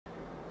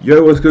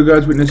Yo, what's good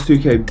guys, Witness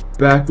 2K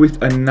back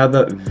with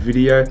another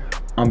video.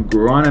 I'm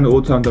grinding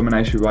all-time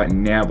domination right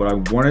now, but I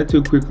wanted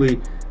to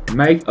quickly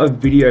make a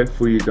video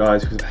for you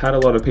guys because I've had a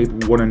lot of people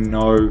want to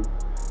know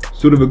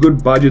sort of a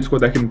good budget squad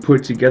that can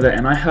put together,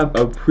 and I have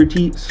a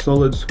pretty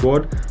solid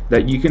squad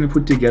that you can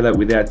put together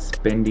without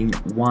spending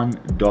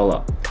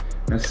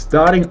 $1. Now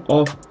starting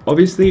off,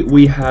 obviously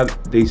we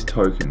have these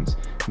tokens.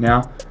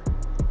 Now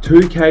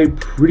 2K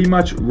pretty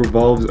much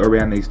revolves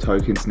around these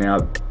tokens. Now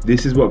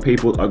this is what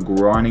people are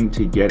grinding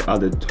to get,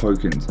 other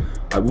tokens.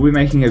 I will be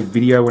making a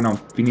video when I'm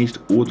finished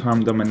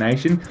all-time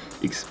domination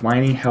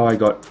explaining how I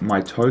got my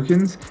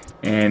tokens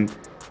and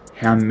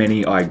how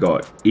many I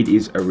got. It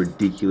is a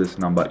ridiculous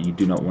number. You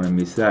do not want to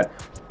miss that.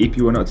 If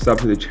you are not subbed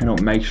to the channel,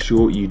 make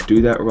sure you do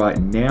that right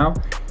now.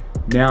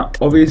 Now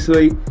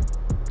obviously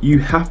you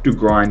have to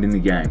grind in the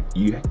game.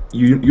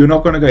 You're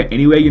not going to go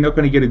anywhere. You're not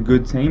going to get a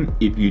good team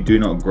if you do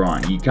not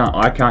grind.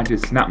 I can't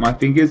just snap my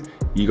fingers.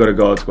 You got a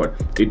gold squad.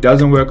 It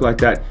doesn't work like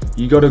that.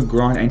 You got to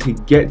grind, and to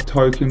get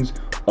tokens,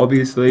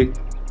 obviously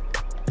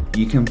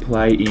you can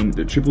play in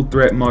the triple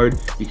threat mode,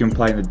 you can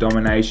play in the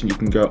domination, you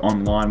can go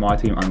online,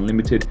 MyTeam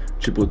Unlimited,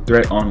 triple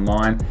threat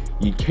online.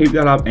 You keep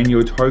that up and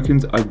your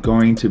tokens are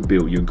going to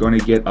build. You're going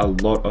to get a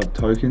lot of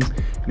tokens.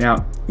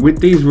 Now with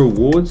these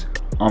rewards,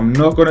 I'm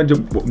not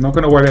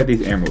gonna worry about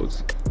these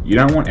emeralds. You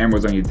don't want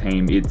emeralds on your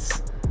team.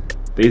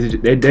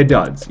 They're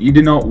duds. You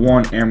do not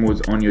want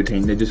emeralds on your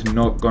team. They're just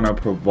not gonna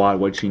provide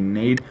what you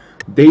need.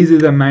 These are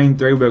the main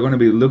three we're gonna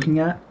be looking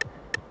at,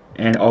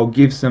 and I'll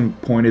give some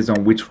pointers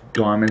on which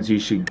diamonds you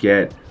should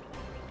get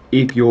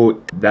if you're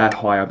that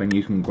high up and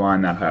you can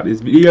grind that high up.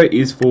 This video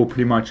is for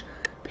pretty much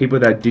people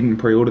that didn't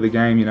pre-order the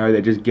game. You know, they're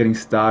just getting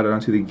started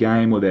onto the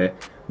game, or they're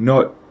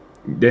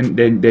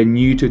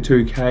new to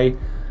 2K.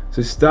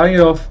 So starting it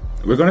off,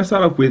 we're going to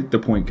start off with the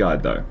point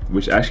guard though,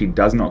 which actually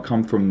does not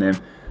come from them.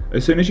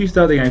 As soon as you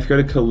start the game, if you go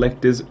to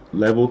collector's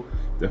level,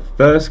 the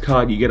first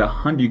card you get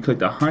 100, you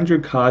collect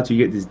 100 cards, you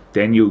get this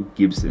Daniel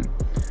Gibson.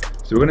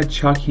 So we're going to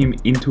chuck him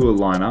into a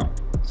lineup.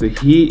 So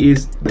here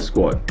is the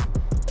squad.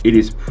 It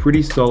is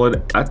pretty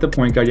solid. At the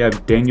point guard you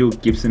have Daniel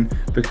Gibson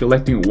for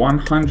collecting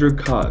 100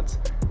 cards.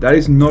 That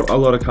is not a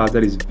lot of cards.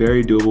 That is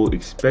very doable,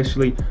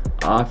 especially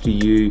after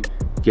you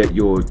get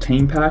your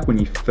team pack when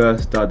you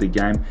first start the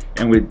game.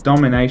 And with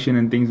domination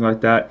and things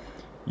like that,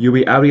 you'll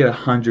be able to get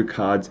 100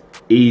 cards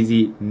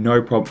easy,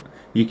 no problem.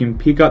 You can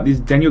pick up this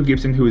Daniel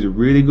Gibson, who is a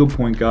really good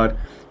point guard.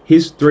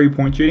 His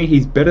 3-point shooting,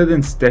 he's better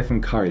than Stephen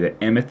Curry,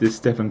 the Amethyst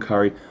Stephen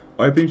Curry.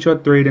 Open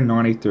shot 3 to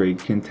 93,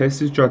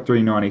 contested shot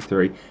 3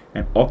 93,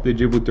 and off the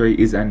dribble 3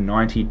 is a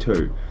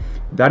 92.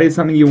 That is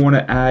something you want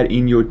to add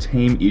in your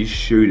team, is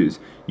shooters.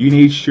 You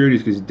need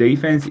shooters because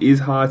defense is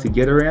hard to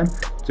get around.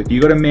 So if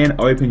you got a man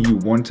open, you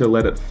want to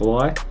let it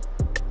fly.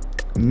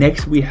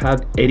 Next we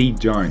have Eddie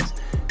Jones.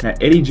 Now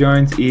Eddie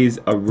Jones is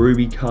a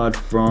Ruby card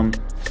from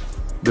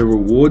the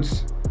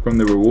rewards, from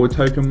the reward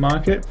token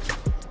market.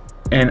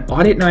 And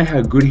I didn't know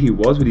how good he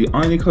was, but he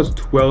only cost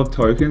 12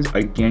 tokens.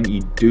 Again,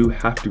 you do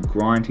have to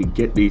grind to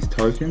get these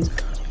tokens.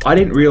 I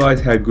didn't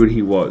realize how good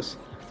he was.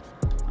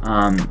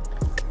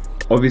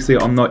 Obviously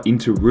I'm not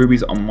into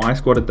rubies on my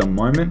squad at the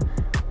moment,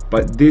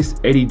 but this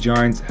Eddie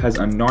Jones has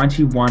a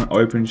 91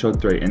 open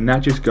shot 3, and that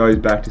just goes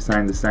back to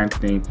saying the same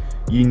thing.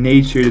 You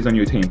need shooters on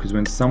your team because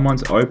when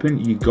someone's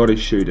open, you got to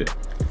shoot it.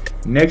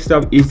 Next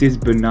up is this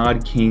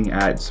Bernard King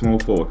at small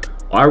forward.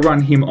 I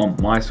run him on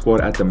my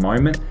squad at the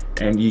moment,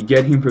 and you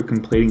get him for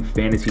completing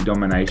fantasy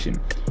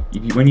domination.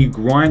 When you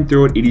grind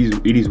through it,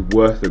 it is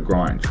worth the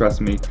grind.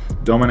 Trust me,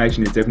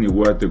 domination is definitely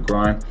worth the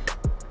grind.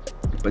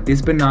 But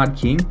this Bernard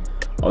King,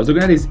 I was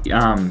looking at his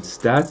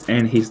stats,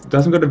 and he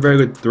doesn't got a very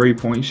good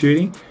 3-point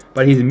shooting,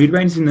 but his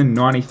mid-range is in the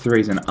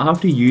 93s, and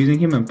after using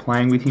him and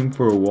playing with him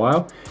for a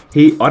while,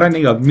 I don't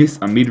think I've missed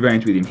a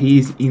mid-range with him. He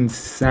is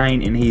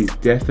insane, and he is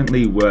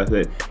definitely worth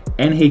it.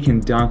 And he can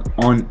dunk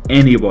on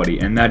anybody,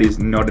 and that is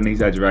not an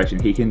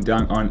exaggeration. He can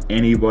dunk on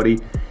anybody.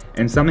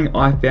 And something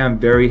I found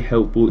very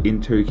helpful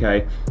in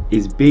 2K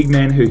is big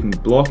men who can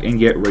block and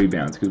get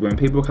rebounds, because when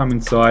people come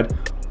inside,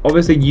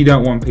 obviously you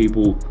don't want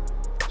people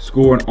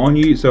scoring on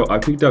you. So I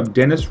picked up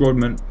Dennis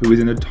Rodman, who is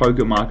in the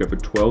token market for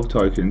 12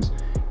 tokens,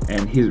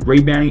 and his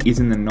rebounding is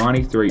in the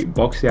 93,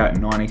 box out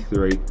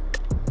 93.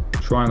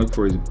 Try and look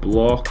for his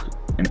block,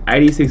 an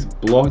 86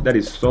 block. That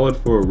is solid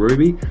for a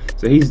Ruby,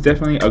 so he's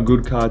definitely a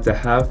good card to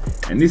have.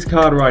 And this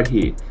card right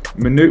here,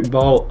 Manute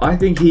Bol, I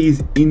think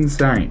he's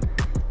insane.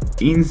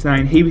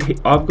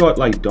 I've got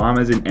like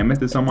diamonds and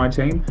amethyst on my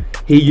team.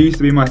 He used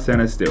to be my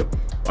center still.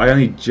 I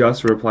only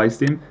just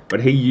replaced him, but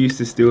he used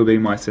to still be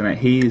my center.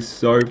 He is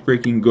so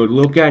freaking good.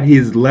 Look at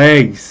his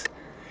legs.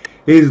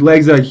 His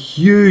legs are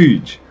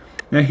huge.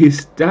 Now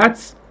his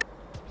stats,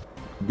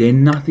 they're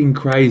nothing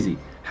crazy.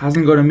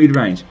 Hasn't got a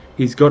mid-range.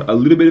 He's got a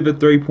little bit of a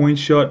 3-point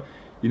shot.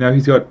 You know,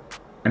 he's got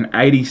an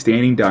 80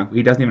 standing dunk.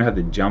 He doesn't even have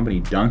the jump and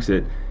he dunks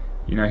it.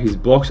 You know, his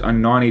blocks are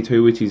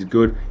 92, which is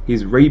good.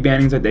 His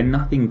rebounding's like, they're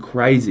nothing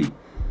crazy.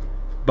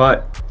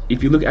 But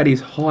if you look at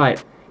his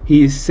height,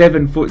 he is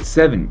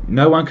 7'7".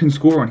 No one can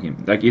score on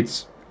him. Like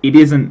it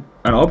isn't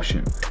an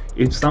option.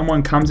 If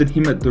someone comes at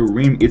him at the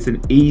rim, it's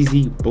an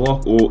easy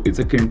block or it's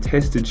a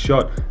contested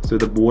shot so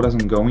the ball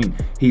doesn't go in.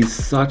 He's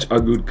such a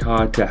good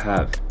card to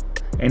have,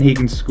 and he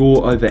can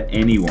score over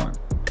anyone.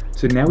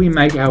 So now we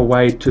make our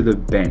way to the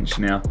bench.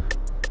 Now,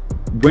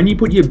 when you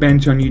put your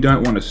bench on, you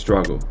don't want to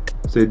struggle.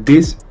 So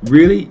this,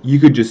 really, you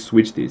could just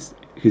switch this,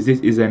 because this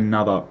is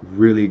another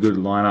really good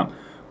lineup.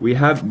 We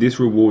have this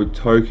reward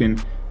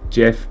token,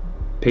 Jeff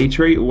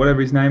Petrie, or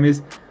whatever his name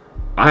is.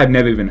 I have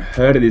never even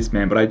heard of this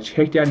man, but I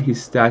checked out his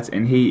stats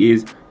and he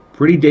is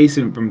pretty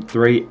decent from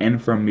 3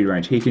 and from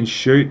mid-range. He can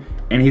shoot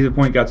and he's a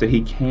point guard, so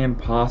he can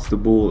pass the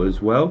ball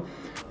as well.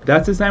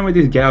 That's the same with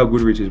this Gail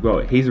Goodrich as well.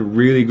 He's a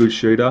really good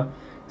shooter.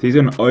 So he's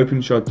got an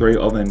open shot 3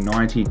 of a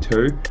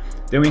 92.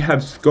 Then we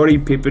have Scottie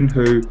Pippen,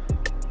 who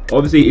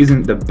obviously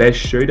isn't the best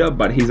shooter,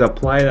 but he's a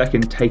player that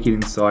can take it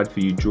inside for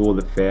you, draw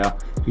the foul,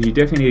 because you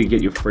definitely need to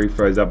get your free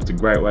throws up. It's a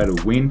great way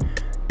to win.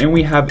 Then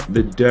we have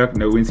the Dirk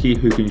Nowitzki,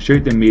 who can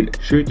shoot the mid,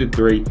 shoot the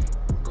 3,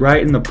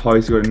 great in the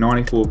post, got a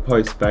 94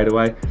 post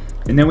fadeaway.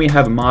 And then we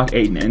have Mark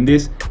Eaton, and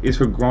this is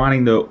for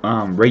grinding the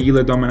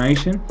regular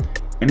domination.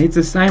 And it's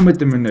the same with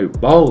the Manute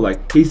Bol.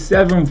 Like, he's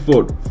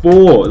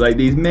 7'4". Like,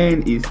 this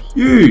man is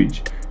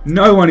huge.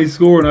 No one is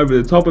scoring over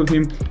the top of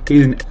him.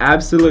 He's an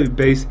absolute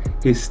beast.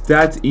 His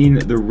stats in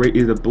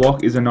the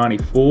block is a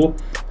 94,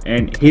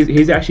 and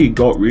he's actually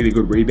got really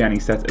good rebounding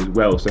stats as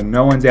well. So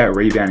no one's out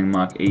rebounding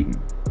Mark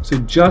Eaton. So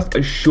just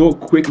a short,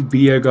 quick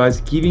video,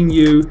 guys, giving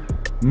you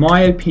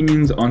my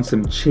opinions on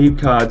some cheap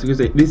cards, because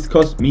this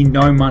cost me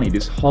no money.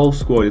 This whole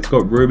squad, it's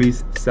got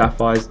rubies,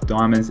 sapphires,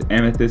 diamonds,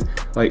 amethyst.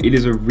 Like, it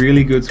is a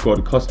really good squad.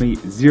 It cost me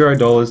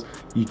 $0.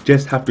 You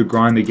just have to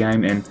grind the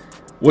game, and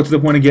what's the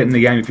point of getting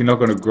the game if you're not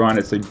going to grind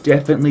it? So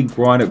definitely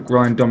grind it,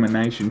 grind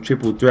domination,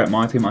 triple threat,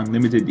 MyTeam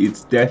Unlimited.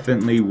 It's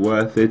definitely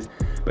worth it.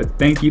 But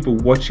thank you for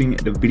watching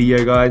the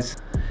video, guys.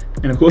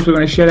 And of course, we're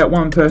going to shout out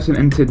one person,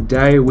 and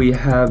today we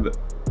have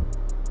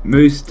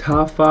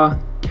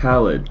Mustafa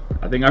Khaled.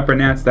 I think I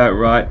pronounced that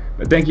right.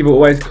 But thank you for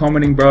always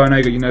commenting, bro. I know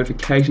you got your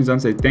notifications on,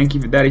 so thank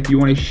you for that. If you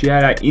want to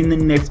shout out in the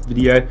next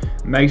video,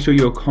 make sure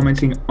you're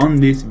commenting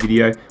on this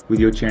video with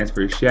your chance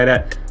for a shout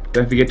out.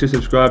 Don't forget to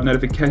subscribe,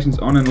 notifications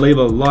on, and leave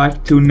a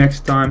like. Till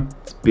next time,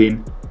 it's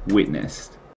been witnessed.